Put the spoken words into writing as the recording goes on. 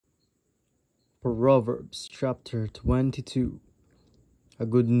Proverbs chapter 22. A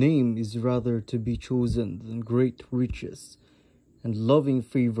good name is rather to be chosen than great riches, and loving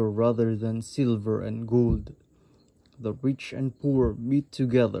favor rather than silver and gold. The rich and poor meet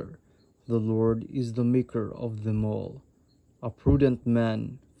together. The Lord is the maker of them all. A prudent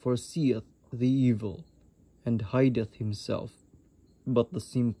man foreseeth the evil, and hideth himself. But the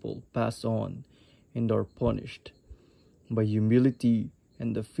simple pass on, and are punished. By humility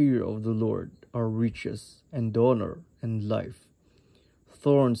and the fear of the Lord are riches, and honor, and life.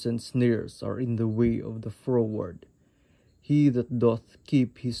 Thorns and snares are in the way of the froward. He that doth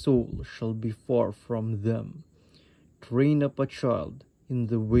keep his soul shall be far from them. Train up a child in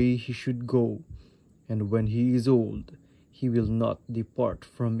the way he should go, and when he is old, he will not depart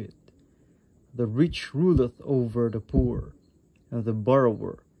from it. The rich ruleth over the poor, and the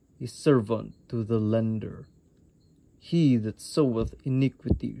borrower is servant to the lender. He that soweth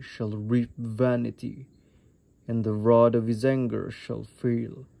iniquity shall reap vanity, and the rod of his anger shall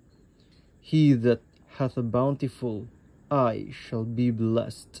fail. He that hath a bountiful eye shall be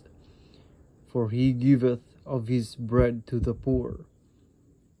blessed, for he giveth of his bread to the poor.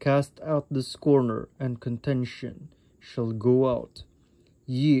 Cast out the scorner, and contention shall go out.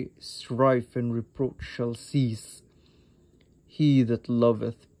 Yea, strife and reproach shall cease. He that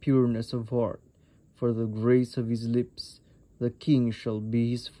loveth pureness of heart, for the grace of his lips, the king shall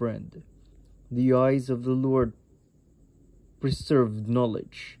be his friend. The eyes of the Lord preserve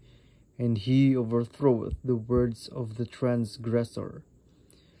knowledge, and he overthroweth the words of the transgressor.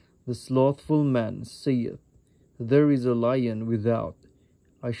 The slothful man saith, There is a lion without,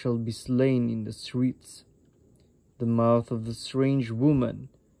 I shall be slain in the streets. The mouth of strange women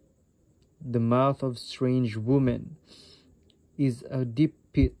is a deep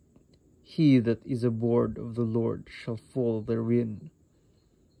pit. He that is abhorred of the Lord shall fall therein.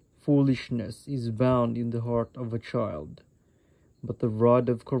 Foolishness is bound in the heart of a child, but the rod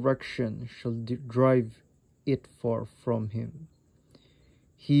of correction shall drive it far from him.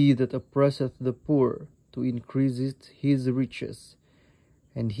 He that oppresseth the poor to increase his riches,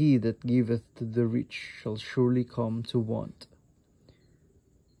 and he that giveth to the rich shall surely come to want.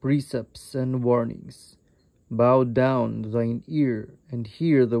 Precepts and warnings. Bow down thine ear, and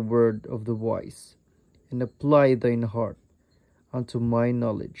hear the word of the wise, and apply thine heart unto my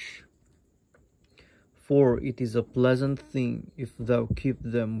knowledge. For it is a pleasant thing if thou keep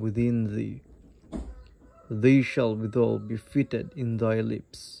them within thee. They shall withal be fitted in thy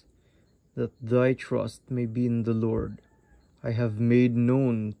lips, that thy trust may be in the Lord. I have made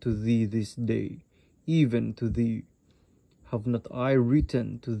known to thee this day, even to thee. Have not I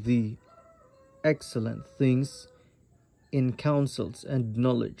written to thee excellent things in counsels and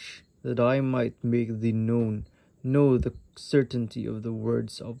knowledge, that I might make thee know the certainty of the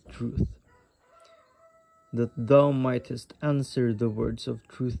words of truth, that thou mightest answer the words of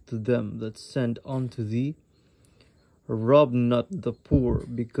truth to them that send unto thee? Rob not the poor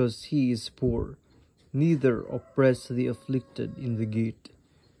because he is poor, neither oppress the afflicted in the gate.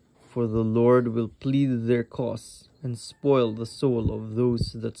 For the Lord will plead their cause, and spoil the soul of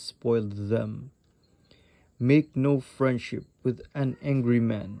those that spoiled them. Make no friendship with an angry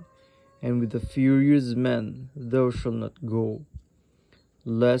man, and with a furious man thou shalt not go,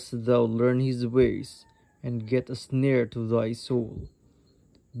 lest thou learn his ways, and get a snare to thy soul.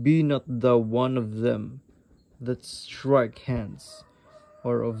 Be not thou one of them that strike hands,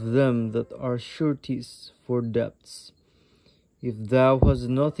 or of them that are sureties for debts. If thou hast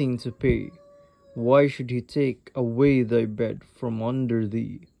nothing to pay, why should he take away thy bed from under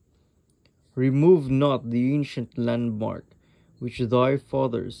thee? Remove not the ancient landmark which thy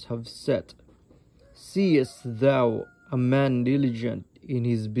fathers have set. Seest thou a man diligent in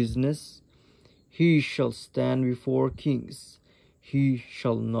his business? He shall stand before kings. He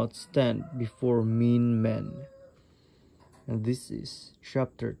shall not stand before mean men. And this is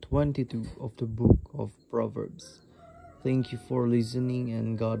chapter 22 of the book of Proverbs. Thank you for listening,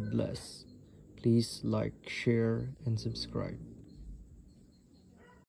 and God bless. Please like, share, and subscribe.